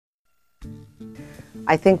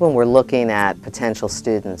I think when we're looking at potential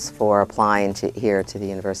students for applying here to the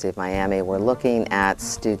University of Miami, we're looking at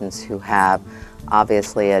students who have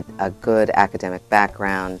obviously a good academic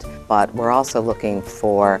background, but we're also looking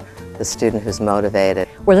for the student who's motivated.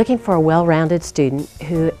 We're looking for a well-rounded student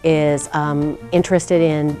who is interested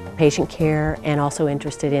in patient care and also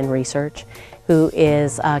interested in research, who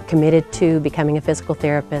is committed to becoming a physical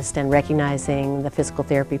therapist and recognizing the physical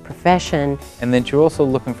therapy profession. And then you're also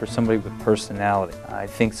looking for somebody with personality. I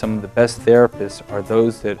think some of the best therapists are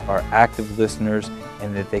those that are active listeners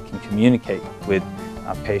and that they can communicate with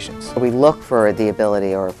patients. We look for the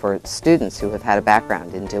ability, or for students who have had a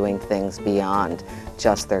background in doing things beyond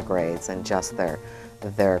just their grades and just their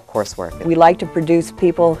coursework. We like to produce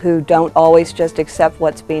people who don't always just accept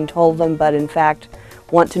what's being told them, but in fact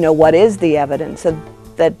want to know what is the evidence, so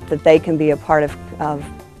that they can be a part of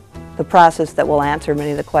the process that will answer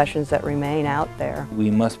many of the questions that remain out there.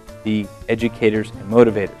 We must be educators and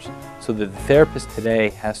motivators, so that the therapist today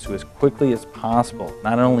has to, as quickly as possible,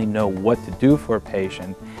 not only know what to do for a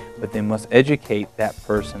patient, but they must educate that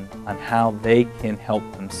person on how they can help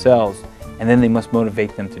themselves, and then they must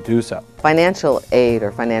motivate them to do so. Financial aid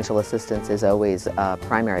or financial assistance is always a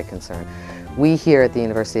primary concern. We here at the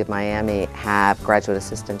University of Miami have graduate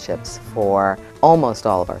assistantships for almost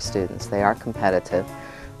all of our students. They are competitive.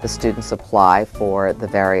 The students apply for the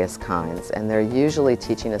various kinds, and they're usually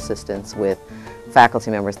teaching assistants with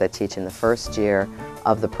faculty members that teach in the first year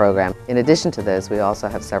of the program. In addition to those, we also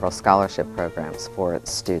have several scholarship programs for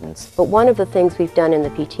students. But one of the things we've done in the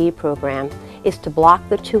PT program is to block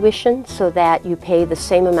the tuition so that you pay the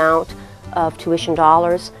same amount of tuition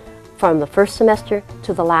dollars from the first semester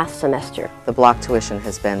to the last semester. The block tuition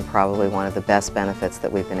has been probably one of the best benefits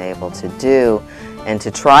that we've been able to do, and to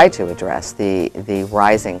try to address the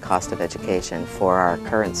rising cost of education for our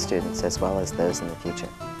current students as well as those in the future.